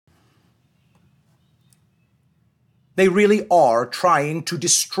They really are trying to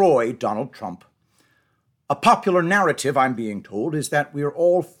destroy Donald Trump. A popular narrative, I'm being told, is that we're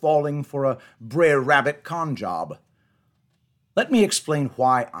all falling for a Brer Rabbit con job. Let me explain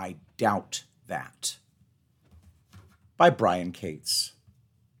why I doubt that. By Brian Cates.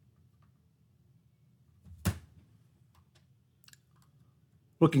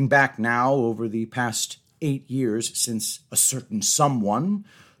 Looking back now over the past 8 years since a certain someone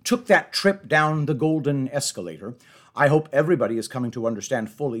took that trip down the golden escalator, I hope everybody is coming to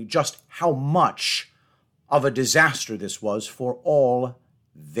understand fully just how much of a disaster this was for all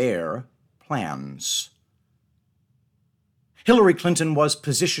their plans. Hillary Clinton was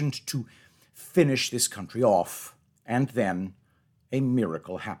positioned to finish this country off, and then a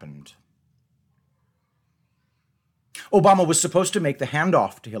miracle happened. Obama was supposed to make the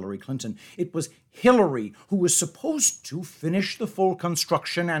handoff to Hillary Clinton. It was Hillary who was supposed to finish the full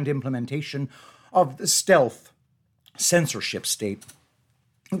construction and implementation of the stealth censorship state.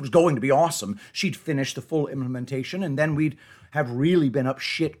 It was going to be awesome. She'd finish the full implementation, and then we'd have really been up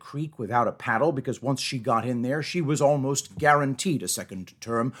shit creek without a paddle, because once she got in there, she was almost guaranteed a second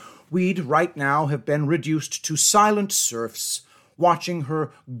term. We'd right now have been reduced to silent serfs, watching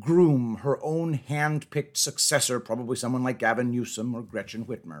her groom her own hand-picked successor, probably someone like Gavin Newsom or Gretchen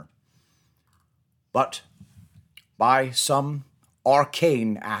Whitmer. But by some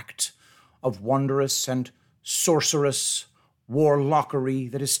arcane act of wondrous and sorcerous warlockery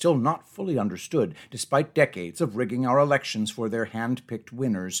that is still not fully understood, despite decades of rigging our elections for their hand-picked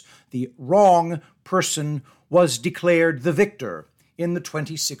winners, the wrong person was declared the victor in the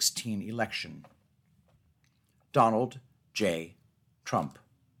 2016 election. Donald J. Trump.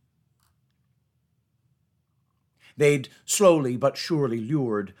 They'd slowly but surely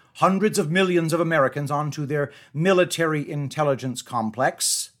lured hundreds of millions of Americans onto their military intelligence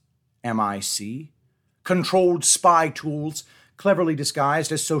complex, MIC, controlled spy tools cleverly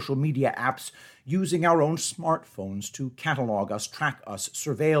disguised as social media apps, using our own smartphones to catalog us, track us,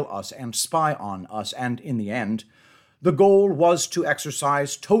 surveil us, and spy on us. And in the end, the goal was to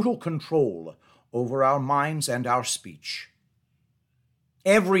exercise total control over our minds and our speech.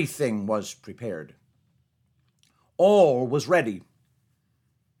 Everything was prepared. All was ready.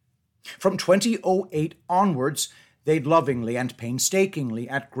 From 2008 onwards, they'd lovingly and painstakingly,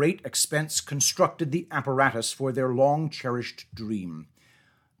 at great expense, constructed the apparatus for their long-cherished dream,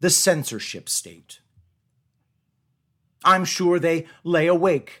 the censorship state. I'm sure they lay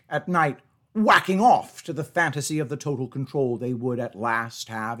awake at night, whacking off to the fantasy of the total control they would at last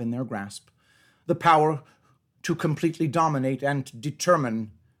have in their grasp, the power to completely dominate and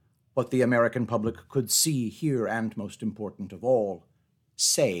determine what the American public could see, hear, and, most important of all,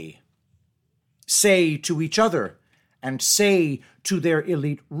 say. Say to each other, and say to their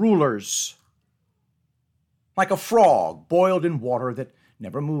elite rulers. Like a frog boiled in water that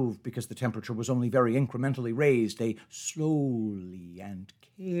never moved because the temperature was only very incrementally raised, they slowly and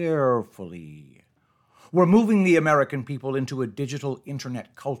carefully were moving the American people into a digital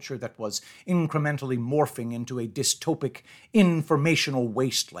internet culture that was incrementally morphing into a dystopic informational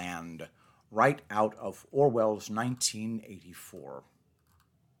wasteland right out of Orwell's 1984.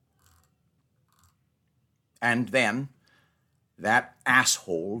 And then that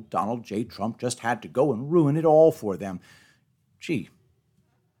asshole, Donald J. Trump, just had to go and ruin it all for them. Gee,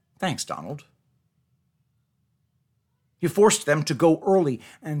 thanks, Donald. You forced them to go early,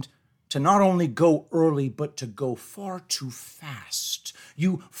 and to not only go early, but to go far too fast.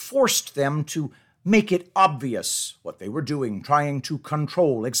 You forced them to make it obvious what they were doing, trying to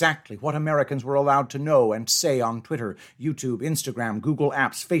control exactly what Americans were allowed to know and say on Twitter, YouTube, Instagram, Google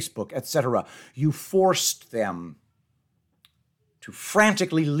Apps, Facebook, etc. You forced them to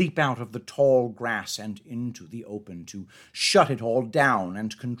frantically leap out of the tall grass and into the open, to shut it all down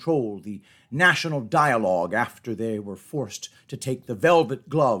and control the national dialogue after they were forced to take the velvet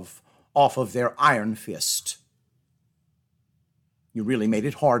glove off of their iron fist. You really made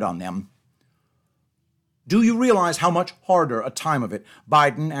it hard on them. Do you realize how much harder a time of it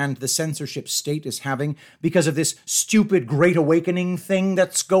Biden and the censorship state is having because of this stupid Great Awakening thing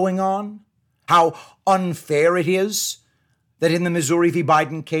that's going on? How unfair it is that in the Missouri v.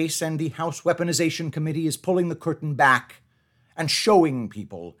 Biden case and the House Weaponization Committee is pulling the curtain back and showing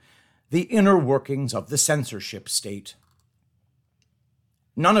people the inner workings of the censorship state.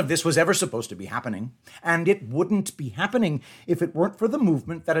 None of this was ever supposed to be happening, and it wouldn't be happening if it weren't for the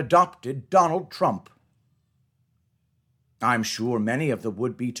movement that adopted Donald Trump. I'm sure many of the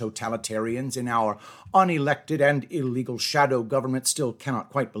would-be totalitarians in our unelected and illegal shadow government still cannot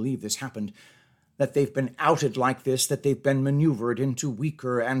quite believe this happened, that they've been outed like this, that they've been maneuvered into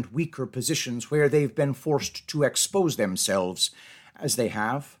weaker and weaker positions where they've been forced to expose themselves, as they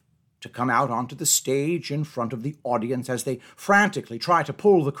have, to come out onto the stage in front of the audience as they frantically try to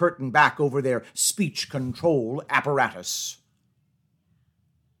pull the curtain back over their speech control apparatus.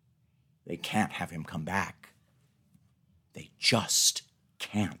 They can't have him come back. They just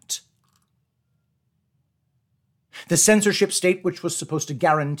can't. The censorship state, which was supposed to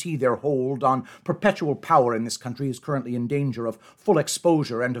guarantee their hold on perpetual power in this country, is currently in danger of full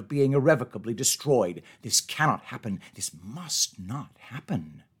exposure and of being irrevocably destroyed. This cannot happen. This must not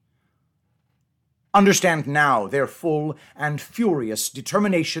happen. Understand now their full and furious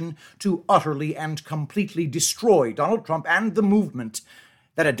determination to utterly and completely destroy Donald Trump and the movement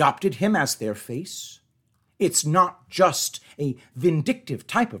that adopted him as their face. It's not just a vindictive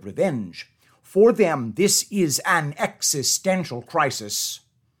type of revenge. For them, this is an existential crisis.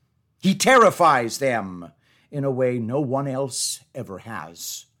 He terrifies them in a way no one else ever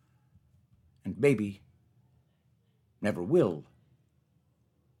has, and maybe never will.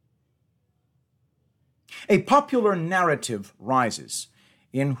 A popular narrative rises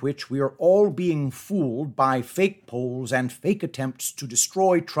in which we are all being fooled by fake polls and fake attempts to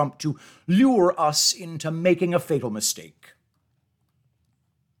destroy Trump to lure us into making a fatal mistake.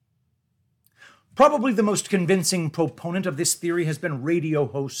 Probably the most convincing proponent of this theory has been radio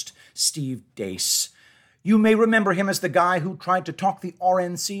host Steve Deace. You may remember him as the guy who tried to talk the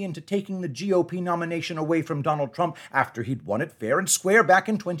RNC into taking the GOP nomination away from Donald Trump after he'd won it fair and square back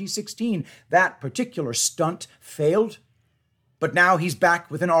in 2016. That particular stunt failed, but now he's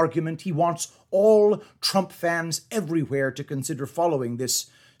back with an argument he wants all Trump fans everywhere to consider following, this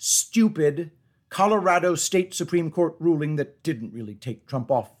stupid Colorado State Supreme Court ruling that didn't really take Trump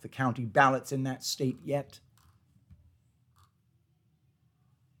off the county ballots in that state yet.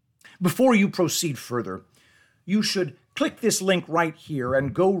 Before you proceed further, you should click this link right here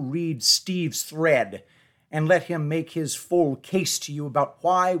and go read Steve's thread and let him make his full case to you about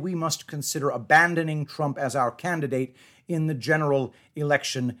why we must consider abandoning Trump as our candidate in the general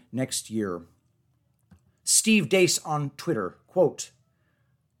election next year. Steve Deace on Twitter, quote,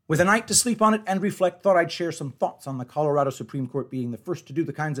 "With a night to sleep on it and reflect, thought I'd share some thoughts on the Colorado Supreme Court being the first to do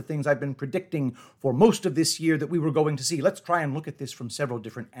the kinds of things I've been predicting for most of this year that we were going to see. Let's try and look at this from several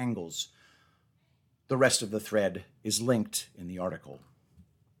different angles." The rest of the thread is linked in the article.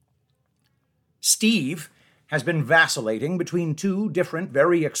 Steve has been vacillating between two different,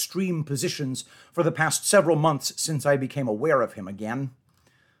 very extreme positions for the past several months since I became aware of him again.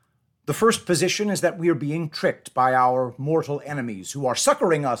 The first position is that we are being tricked by our mortal enemies, who are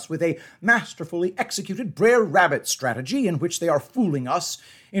succoring us with a masterfully executed Brer Rabbit strategy in which they are fooling us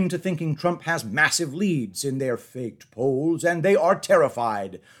into thinking Trump has massive leads in their faked polls, and they are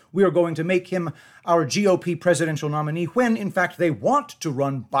terrified we are going to make him our GOP presidential nominee when, in fact, they want to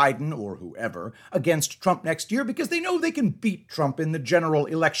run Biden or whoever against Trump next year because they know they can beat Trump in the general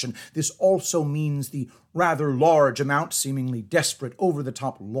election. This also means the rather large amount, seemingly desperate,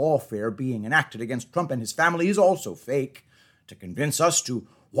 over-the-top lawfare being enacted against Trump and his family is also fake to convince us to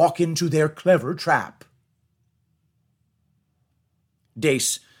walk into their clever trap.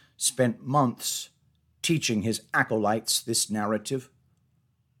 Deace spent months teaching his acolytes this narrative.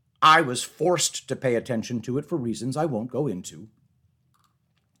 I was forced to pay attention to it for reasons I won't go into.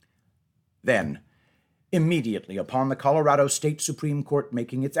 Then, immediately upon the Colorado State Supreme Court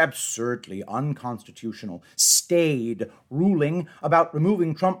making its absurdly unconstitutional, stayed ruling about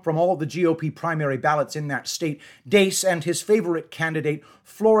removing Trump from all the GOP primary ballots in that state, Deace and his favorite candidate,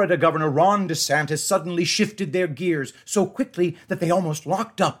 Florida Governor Ron DeSantis, suddenly shifted their gears so quickly that they almost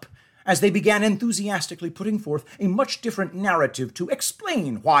locked up as they began enthusiastically putting forth a much different narrative to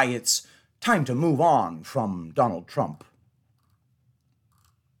explain why it's time to move on from Donald Trump.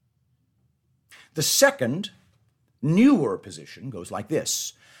 The second, newer position goes like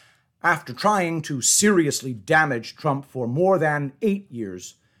this. After trying to seriously damage Trump for more than 8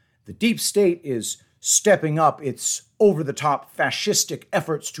 years, the deep state is stepping up its over-the-top fascistic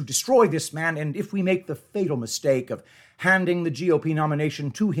efforts to destroy this man, and if we make the fatal mistake of handing the GOP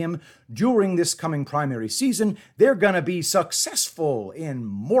nomination to him during this coming primary season, they're going to be successful in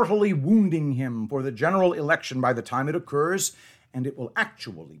mortally wounding him for the general election by the time it occurs, and it will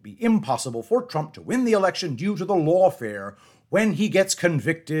actually be impossible for Trump to win the election due to the lawfare when he gets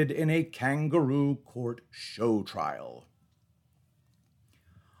convicted in a kangaroo court show trial.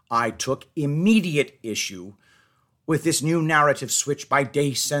 I took immediate issue with this new narrative switch by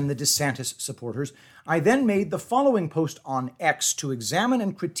Deace and the DeSantis supporters. I then made the following post on X to examine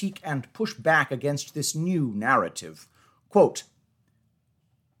and critique and push back against this new narrative. Quote,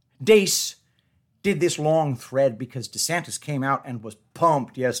 Deace did this long thread because DeSantis came out and was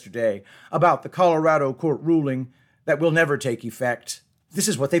pumped yesterday about the Colorado court ruling that will never take effect. This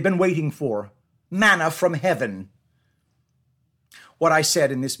is what they've been waiting for. Manna from heaven. What I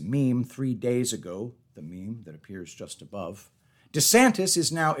said in this meme 3 days ago, the meme that appears just above, DeSantis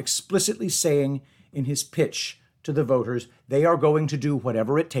is now explicitly saying in his pitch to the voters, they are going to do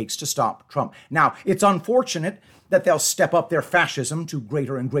whatever it takes to stop Trump. Now, it's unfortunate that they'll step up their fascism to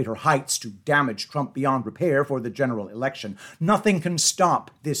greater and greater heights to damage Trump beyond repair for the general election. Nothing can stop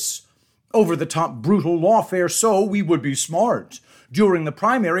this over-the-top brutal lawfare, so we would be smart during the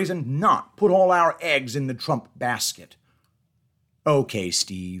primaries and not put all our eggs in the Trump basket. Okay,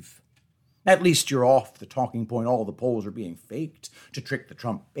 Steve. At least you're off the talking point. All the polls are being faked to trick the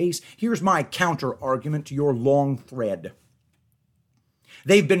Trump base. Here's my counter-argument to your long thread.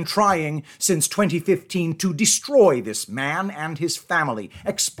 They've been trying since 2015 to destroy this man and his family.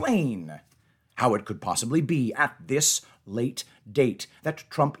 Explain how it could possibly be at this late date that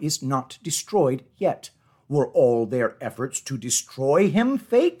Trump is not destroyed yet. Were all their efforts to destroy him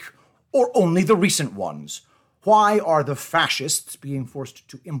fake, or only the recent ones? Why are the fascists being forced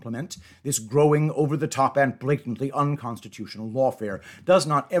to implement this growing over-the-top and blatantly unconstitutional lawfare? Does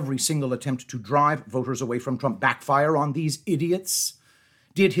not every single attempt to drive voters away from Trump backfire on these idiots?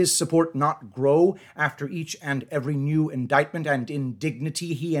 Did his support not grow after each and every new indictment and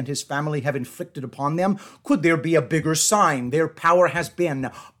indignity he and his family have inflicted upon them? Could there be a bigger sign their power has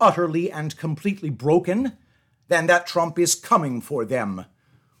been utterly and completely broken than that Trump is coming for them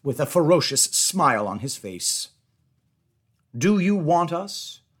with a ferocious smile on his face? Do you want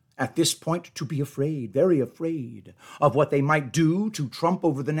us at this point to be afraid, very afraid, of what they might do to Trump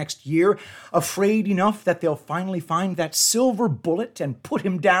over the next year, afraid enough that they'll finally find that silver bullet and put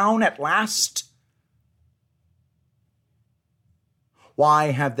him down at last?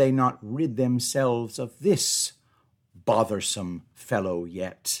 Why have they not rid themselves of this bothersome fellow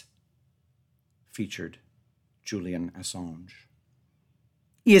yet? Featured Julian Assange.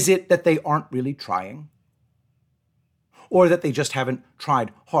 Is it that they aren't really trying? Or that they just haven't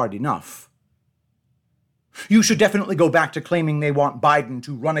tried hard enough? You should definitely go back to claiming they want Biden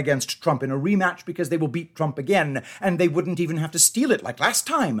to run against Trump in a rematch because they will beat Trump again, and they wouldn't even have to steal it like last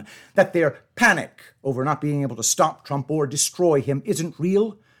time. That their panic over not being able to stop Trump or destroy him isn't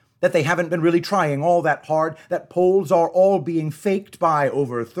real. That they haven't been really trying all that hard. That polls are all being faked by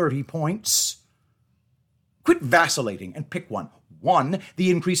over 30 points. Quit vacillating and pick one. One,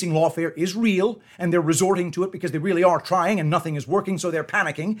 the increasing lawfare is real, and they're resorting to it because they really are trying and nothing is working, so they're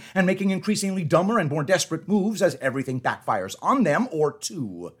panicking and making increasingly dumber and more desperate moves as everything backfires on them. Or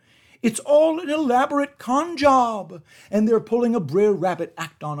two, it's all an elaborate con job, and they're pulling a Brer Rabbit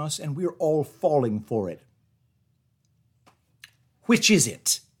act on us, and we're all falling for it. Which is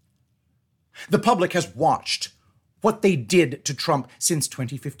it? The public has watched what they did to Trump since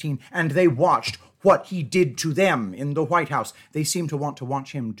 2015, and they watched what he did to them in the White House. They seem to want to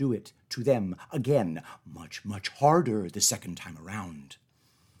watch him do it to them again, much, much harder the second time around.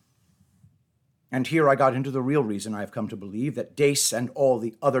 And here I got into the real reason I have come to believe that Deace and all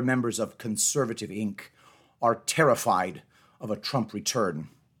the other members of Conservative Inc. are terrified of a Trump return.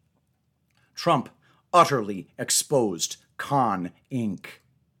 Trump utterly exposed Con Inc.,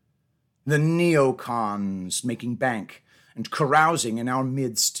 the neocons making bank and carousing in our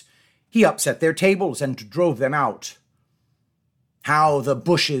midst. He upset their tables and drove them out. How the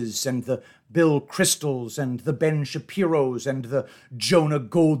Bushes and the Bill Kristols and the Ben Shapiros and the Jonah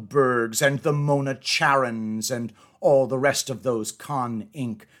Goldbergs and the Mona Charons and all the rest of those Con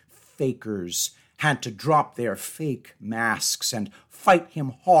Inc. fakers had to drop their fake masks and fight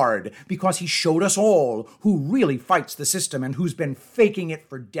him hard because he showed us all who really fights the system and who's been faking it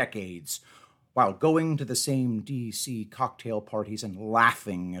for decades, while going to the same D.C. cocktail parties and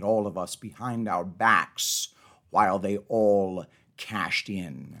laughing at all of us behind our backs while they all cashed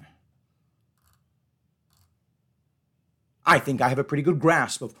in. I think I have a pretty good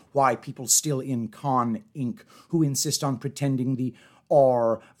grasp of why people still in Con Inc. who insist on pretending the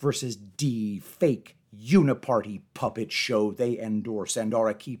R versus D fake uniparty puppet show they endorse and are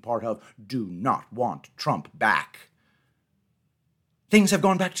a key part of do not want Trump back. Things have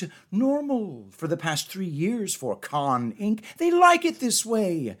gone back to normal for the past 3 years for Con Inc. They like it this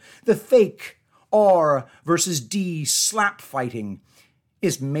way. The fake R versus D slap fighting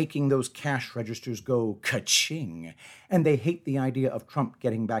is making those cash registers go ka-ching. And they hate the idea of Trump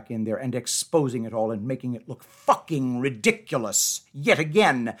getting back in there and exposing it all and making it look fucking ridiculous yet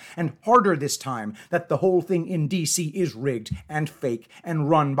again, and harder this time, that the whole thing in D.C. is rigged and fake and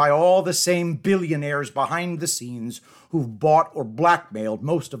run by all the same billionaires behind the scenes who've bought or blackmailed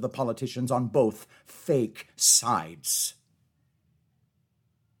most of the politicians on both fake sides.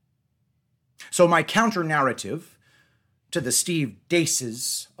 So my counter-narrative to the Steve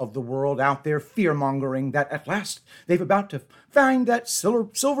Deaces of the world out there fear-mongering that at last they've about to find that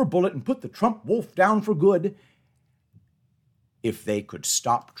silver bullet and put the Trump wolf down for good. If they could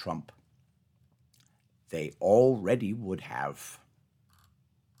stop Trump, they already would have.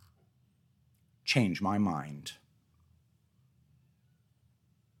 Change my mind.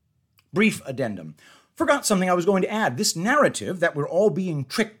 Brief addendum. Forgot something I was going to add. This narrative that we're all being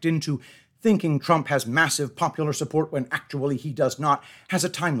tricked into thinking Trump has massive popular support when actually he does not, has a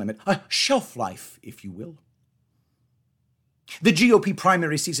time limit, a shelf life, if you will. The GOP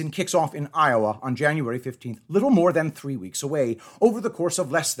primary season kicks off in Iowa on January 15th, little more than 3 weeks away. Over the course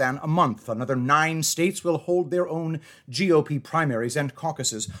of less than a month, another 9 states will hold their own GOP primaries and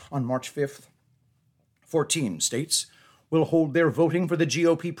caucuses on March 5th. 14 states will hold their voting for the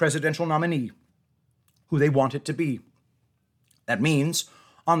GOP presidential nominee, who they want it to be. That means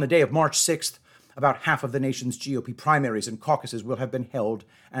on the day of March 6th, about half of the nation's GOP primaries and caucuses will have been held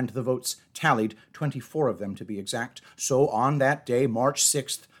and the votes tallied, 24 of them to be exact. So on that day, March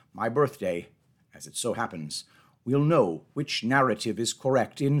 6th, my birthday, as it so happens, we'll know which narrative is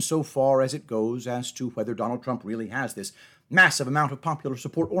correct insofar as it goes as to whether Donald Trump really has this massive amount of popular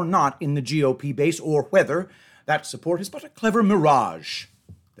support or not in the GOP base, or whether that support is but a clever mirage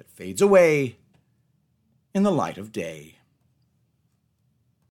that fades away in the light of day.